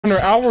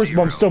hours,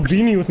 but I'm still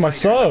beating you with my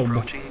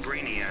sub.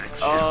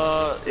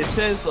 It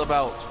says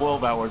about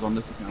 12 hours on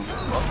this account.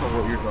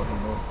 Also, what you're talking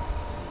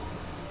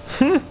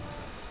about.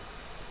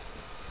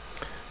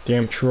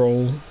 Damn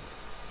troll.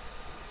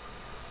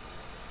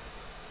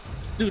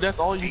 Dude, that's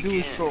all you do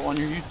is troll on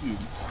your YouTube.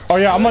 Oh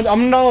yeah,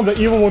 I'm down the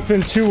Evil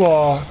Within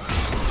 2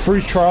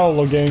 free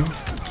trial game.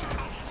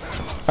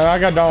 And I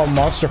got down with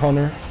Monster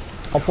Hunter.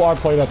 I'll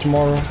play that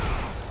tomorrow.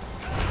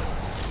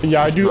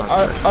 Yeah, I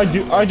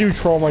do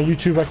troll my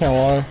YouTube, I can't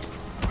lie.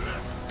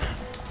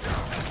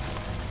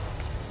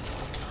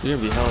 You're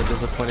gonna be hella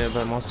disappointed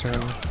by Monster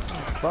Hunter.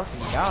 Fucking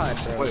god,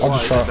 bro. Wait, I'll why?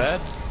 just Is try. it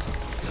bad?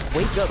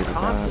 Wake up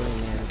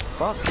constantly, man.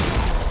 Fuck.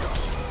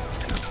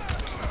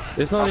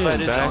 It's not How bad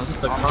even is bad, it it's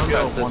just the on a scale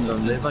combat of 1 to system.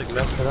 10? They like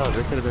messed it up.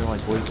 It could have been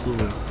like way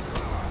cooler.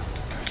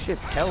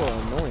 Shit's hella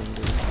annoying,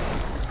 dude.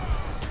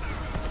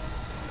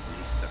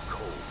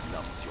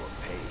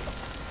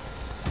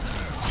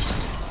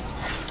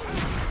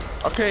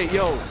 Okay,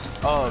 yo,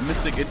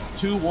 Mystic, it's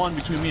 2-1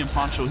 between me and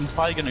Poncho. He's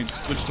probably gonna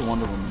switch to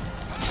Wonder Woman.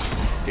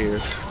 I'm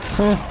scared.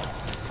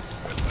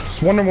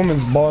 It's Wonder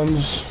Woman's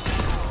buns.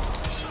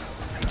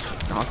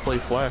 I'll play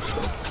Flash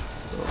though.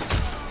 So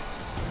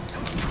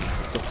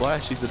it's a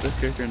Flash. He's the best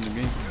character in the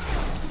game.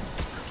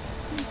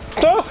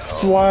 The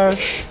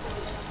Flash.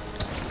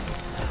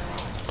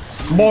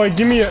 Boy,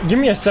 give me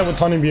a set with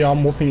Honeybee.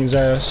 I'm whooping his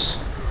ass.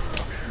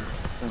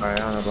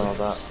 Alright, I don't know about all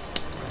that.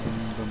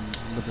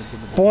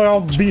 Boy,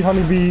 I'll beat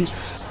Honeybee.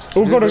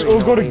 We'll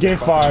go to game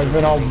 5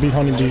 and I'll beat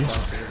Honeybee.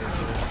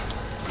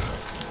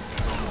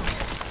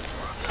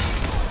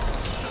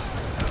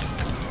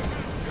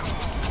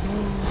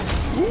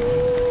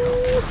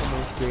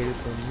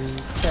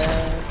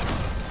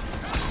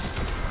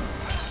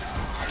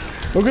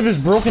 Look at this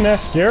broken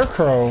ass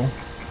scarecrow.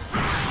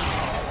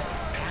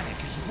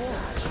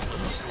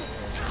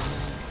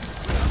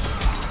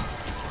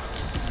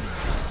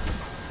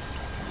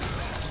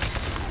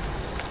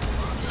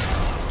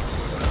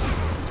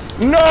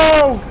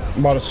 No! I'm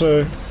about to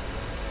say.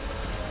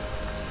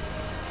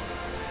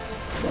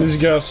 These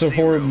guys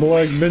support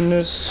black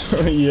business.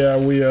 Yeah,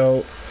 we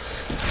out.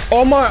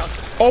 All my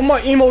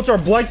emotes are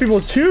black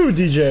people too,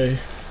 DJ.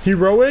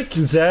 Heroic,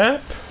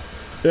 Zap,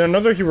 and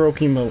another heroic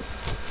emote.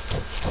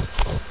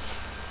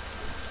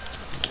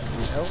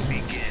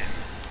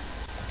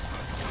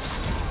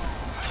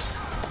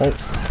 Oh.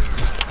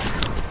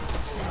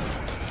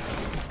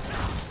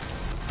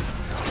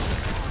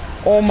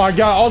 Oh my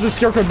god, all this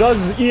scarecrow does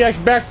is EX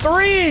back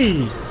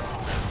 3!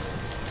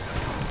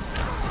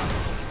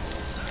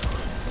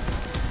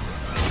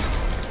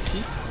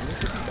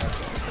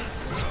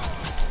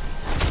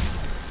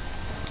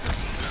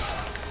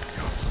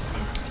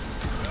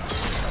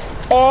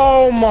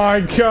 Oh my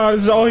god,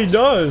 this is all he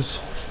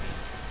does.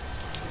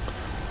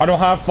 I don't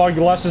have fog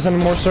glasses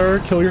anymore, sir.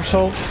 Kill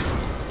yourself.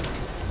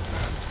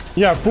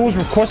 Yeah, fools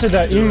requested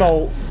that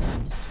emote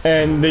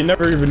and they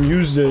never even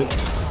used it.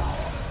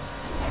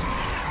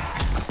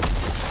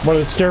 But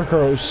the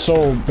scarecrow is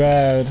so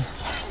bad.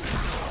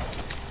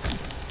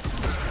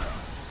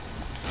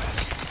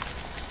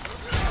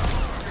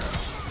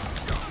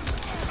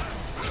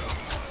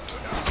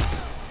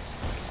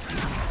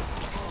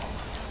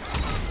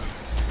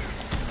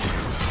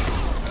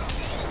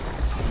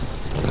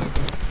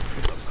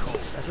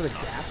 That's what a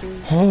gap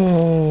is?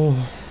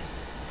 Oh.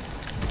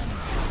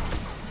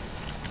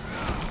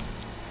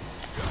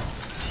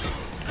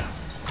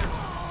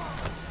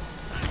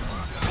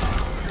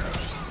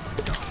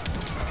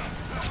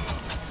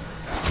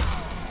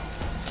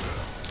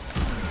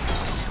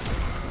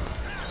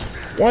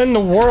 What in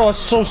the world? That's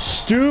so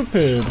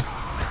stupid.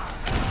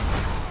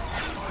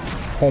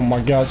 Oh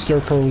my god,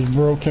 scarecrow is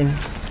broken.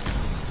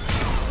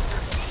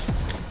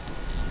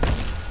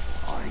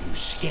 Are you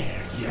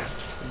scared yet?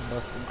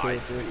 I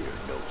fear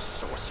no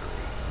sorcery.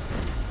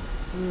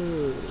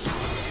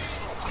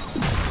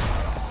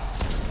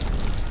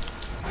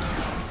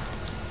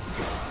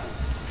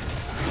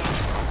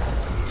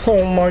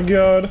 Oh my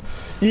god.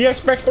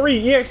 EX back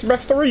 3! EX back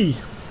 3!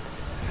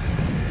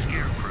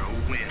 Scarecrow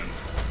wins.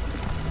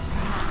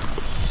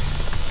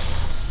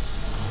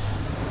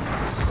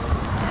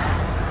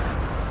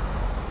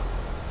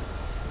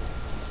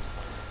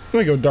 Let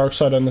me go dark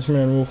side on this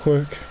man real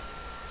quick.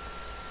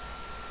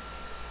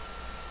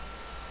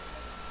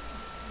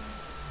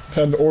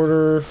 Had the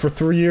order for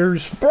 3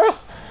 years. Bruh!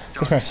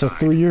 This man said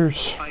 3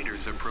 years.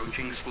 Fighters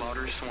approaching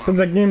Slaughter Swamp. Cause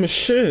that game is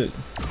shit.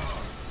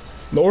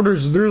 The order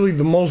is literally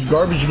the most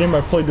garbage game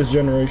I've played this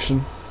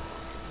generation.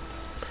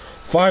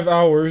 5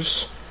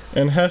 hours,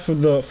 and half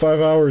of the 5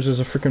 hours is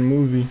a freaking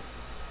movie.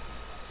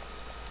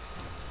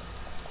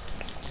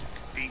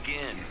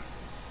 Begin.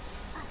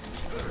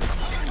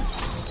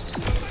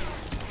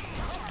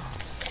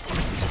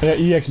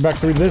 Yeah, EX back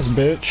 3 this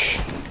bitch.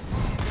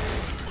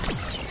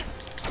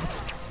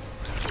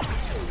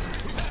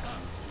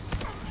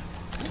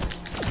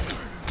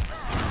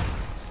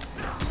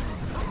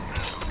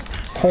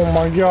 Oh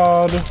my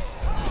god.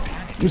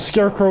 The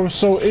scarecrow is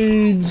so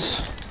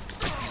AIDS.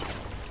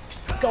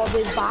 God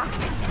is back.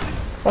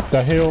 What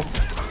the hell?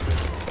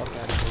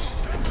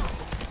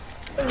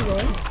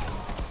 going?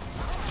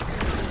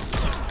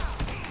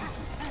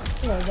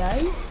 Hello,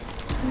 guys.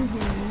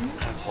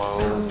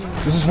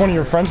 This is one of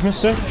your friends,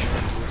 Mystic?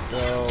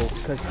 Bro,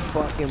 cause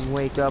fucking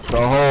wake up the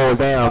whole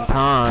damn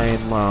time.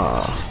 I'm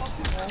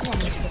on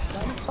Mystic.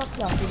 Fuck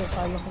y'all, you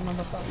little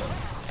motherfucker.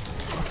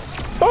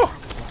 Oh!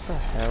 What the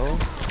hell?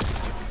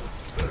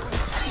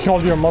 He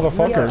called you a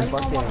motherfucker. Yeah,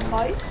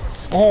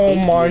 fucking... Oh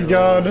my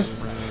god.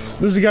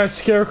 This guy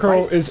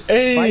Scarecrow is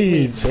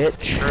AIDS.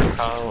 Sure,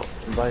 Kyle.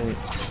 Bite.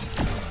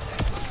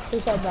 Who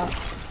said that?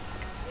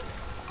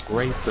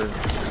 Raper.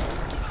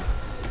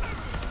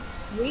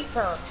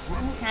 Reaper.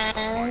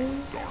 Okay.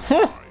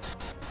 Huh.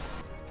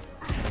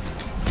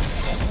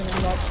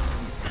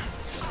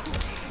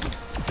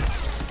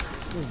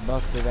 This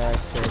busted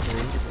ass character.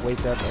 You just wake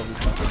up every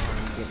fucking time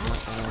and get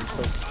knocked down.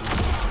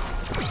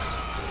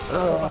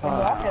 So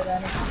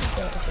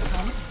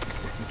stupid.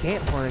 You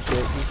can't punish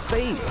it. You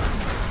save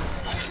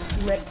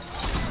it. Rip.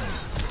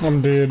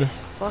 I'm dead.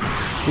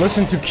 Fuck.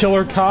 Listen to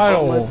Killer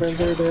Kyle.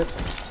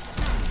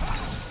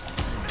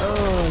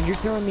 Oh, you're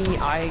telling me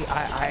I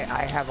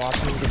have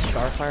options to get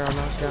Starfire on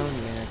knockdown?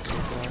 Yeah,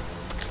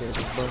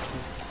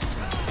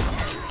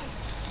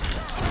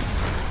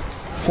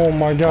 Oh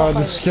my god,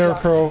 the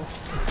Scarecrow.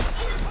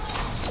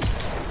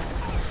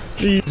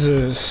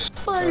 Jesus.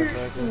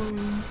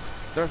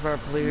 Starfire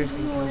players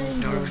can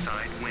Dark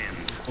side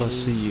wins. Let's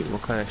see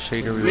what kind of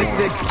shader we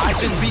Mystic, want. I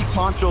just beat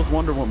Poncho's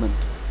Wonder Woman.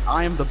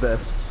 I am the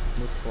best.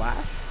 with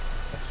Flash?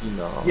 Actually,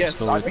 no. Yes,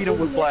 so I it's- beat him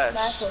with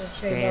Flash.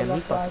 Damn, he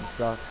fucking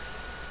sucks.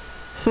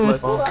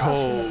 Let's Oh.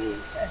 go.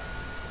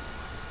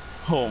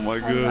 Oh my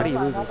How do god. you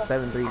lose a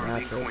 7-3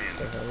 Harley matchup? Quinn.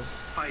 What the hell?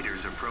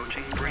 Fighters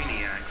approaching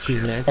Brainiac's Green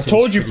ship. I Lantern's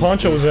told you pretty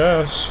Poncho good. was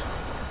ass.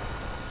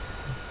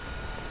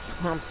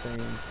 That's what I'm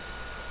saying.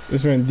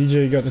 This man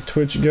DJ got the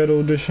Twitch Ghetto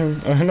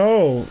Edition. I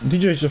know.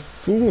 DJ's just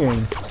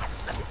fooling.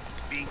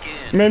 Begin.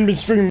 Man been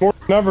streaming more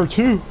than ever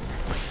too.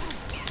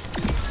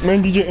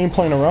 Man DJ ain't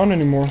playing around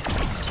anymore.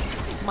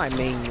 My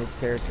main this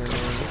character, man.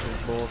 This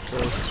is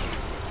bullshit.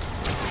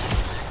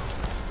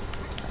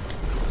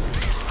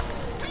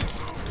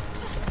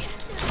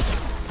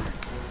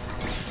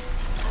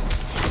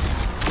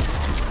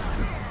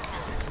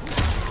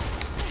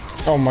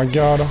 Oh my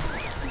god.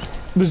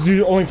 This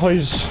dude only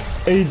plays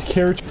AIDS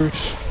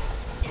characters.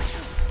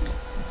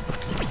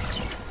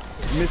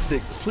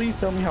 Mystic, please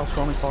tell me how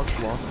Sonic Fox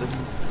lost it.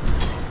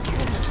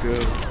 Oh my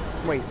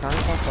god. Wait, Sonic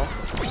Fox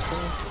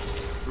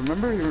off?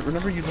 Remember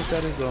you looked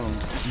at his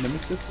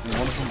nemesis and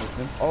one of them was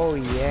him? Oh,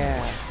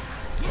 yeah.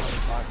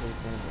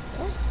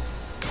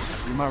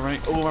 Am I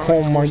right?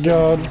 Oh my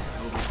god.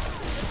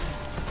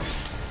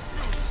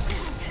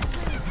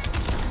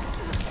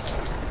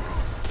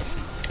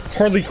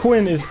 Harley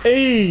Quinn is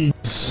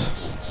AIDS.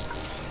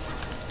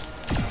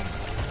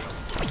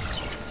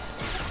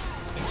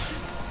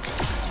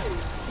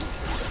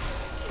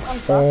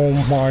 Oh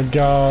my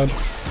god.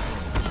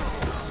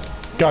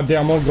 God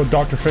damn, I'm gonna go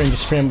Dr. Fate and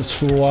just spam this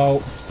fool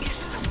out.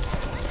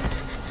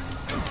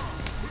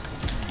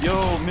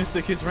 Yo,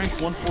 Mystic, his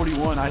rank's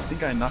 141. I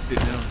think I knocked it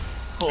down.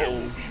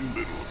 Oh.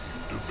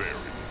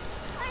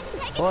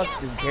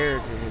 Busted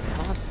character, dude.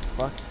 Cost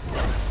fuck.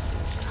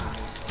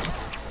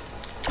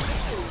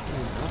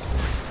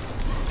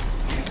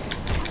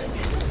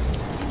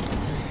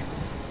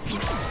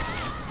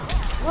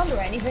 I wonder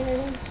anything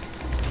it is.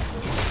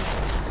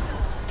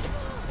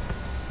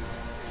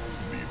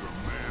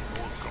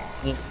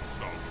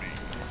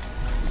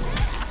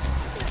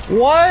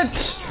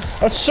 What?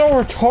 That's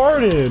so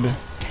retarded.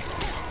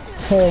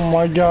 Oh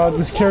my god,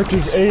 this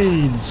character's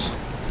AIDS.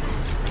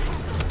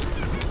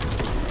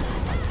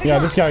 Yeah,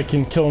 this guy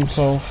can kill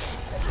himself.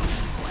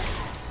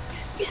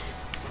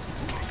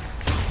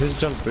 This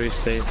jump very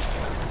safe.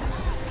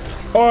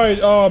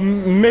 Alright,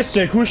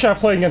 Mystic, who should I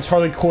play against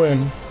Harley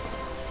Quinn?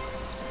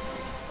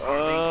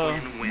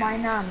 My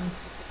nan.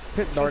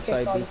 Pit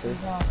Darkseid beats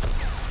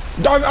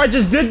her. I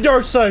just did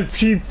Darkseid.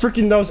 She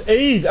freaking, that was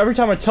AIDS. Every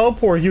time I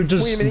teleport, he would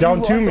just Wait a minute, down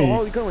you to lost me. the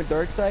Harley Quinn with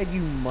Darkseid,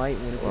 you might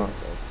win it.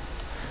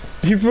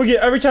 He forget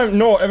every time.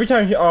 No, every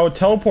time I would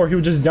teleport, he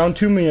would just down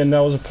to me, and that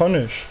was a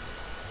punish.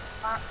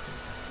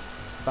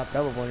 About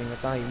teleporting,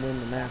 that's how you win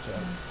the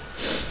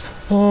matchup.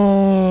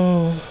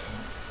 Oh,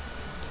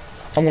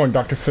 I'm going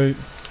Dr. Fate.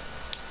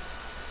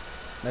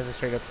 That's a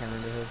straight up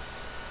counter to him.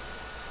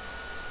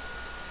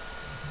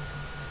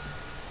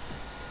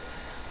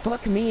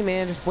 Fuck me,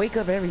 man. Just wake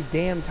up every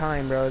damn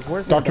time, bro. It's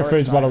worse than Dr.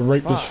 Fate's about to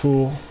rape this Fuck.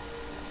 fool.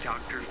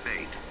 Dr.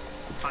 Fate.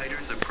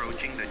 Fighters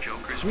approaching the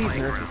Joker's Please nerf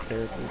playground. this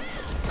character.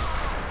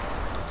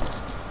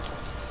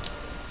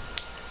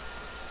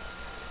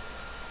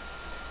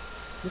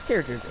 This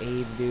character's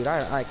AIDS, dude.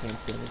 I can't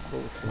stand this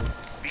bullshit.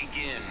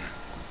 Begin.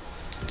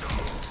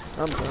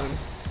 I'm done.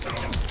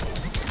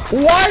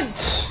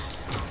 What?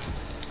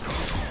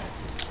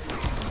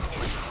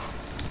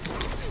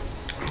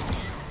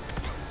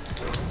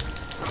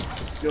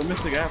 Yo,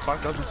 Mystic, I have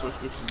 5,000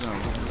 subscriptions now.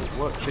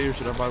 What shader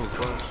should I buy with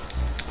Flash?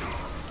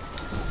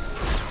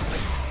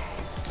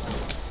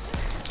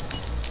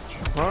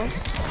 Huh?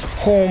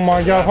 Oh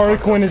my god, Harley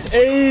Quinn is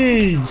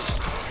AIDS.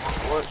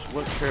 What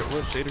what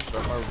shader should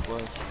I buy with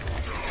Flash?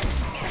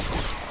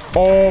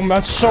 Oh,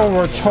 that's so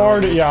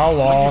retarded. Yeah, I I'm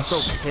lost.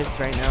 so pissed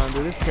right now,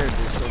 dude. This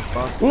character is so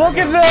busted. Look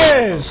at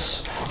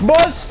this!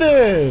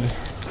 Busted!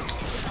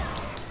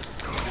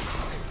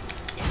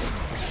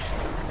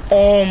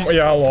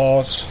 Yeah, I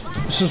lost.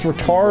 This is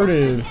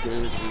retarded.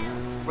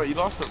 Wait, you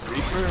lost a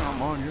Reaper?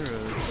 I'm on your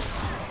ass.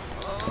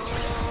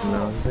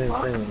 No, same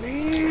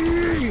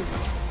thing.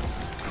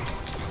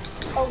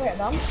 Okay,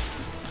 done.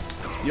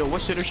 Yo,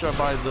 what shader should I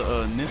buy?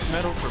 The Nth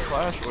Metal for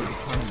Flash or the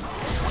Tournament?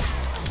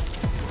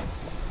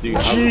 Dude, I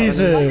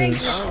think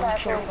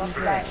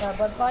Jesus.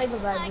 but by the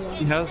red one.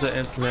 He has the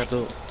internet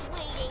though.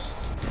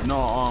 no,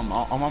 I'm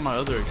on my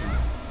other account.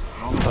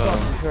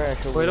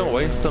 Wait, don't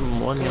waste the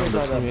money on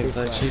the same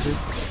exact cheater.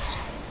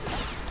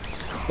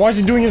 Why is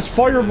he doing his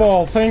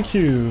fireball? Thank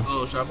you.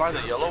 Oh, should I buy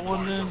the yellow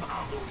one then?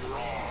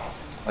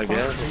 I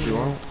guess if you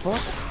want.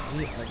 Fuck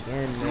me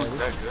again, man. Is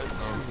that good?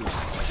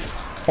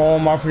 Oh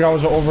my, I forgot it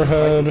was an This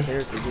overhead.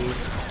 character, dude.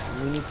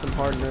 We need some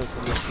hard notes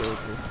on this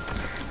character.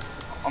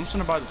 I'm just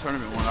gonna buy the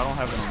tournament one. I don't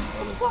have it on the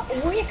other.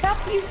 Fuck, wake up,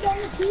 you dumb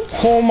kid.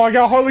 Oh my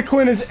god, Harley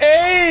Quinn is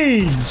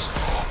AIDS!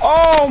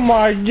 Oh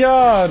my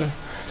god!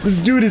 This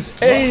dude is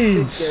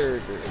AIDS!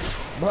 Character.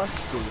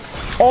 Busted.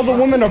 All the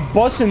women are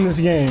busting this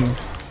game.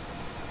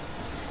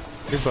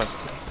 You're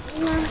busted.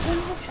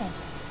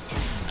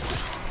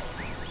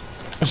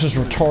 This is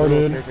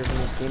retarded. Characters in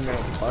this game that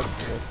are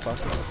busted with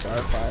fucking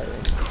Starfire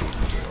and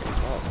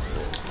oh,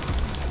 shit.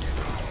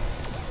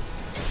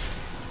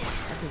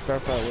 I can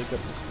Starfire wake up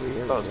for free.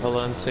 That was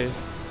hella unsafe.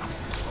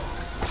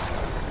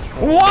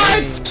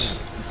 What?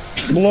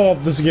 Blow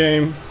up this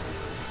game.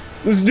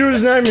 This dude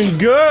is not even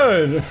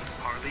good.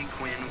 Harley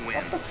Quinn What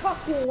wins. the fuck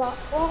is that?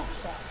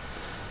 What's that?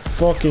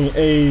 Fucking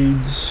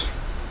AIDS.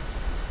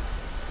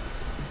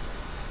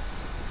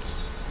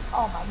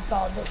 Oh my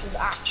god, this is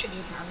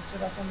actually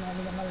cancerous. I'm not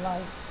even gonna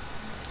lie.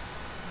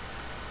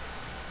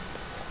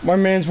 My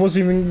man's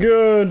wasn't even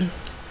good.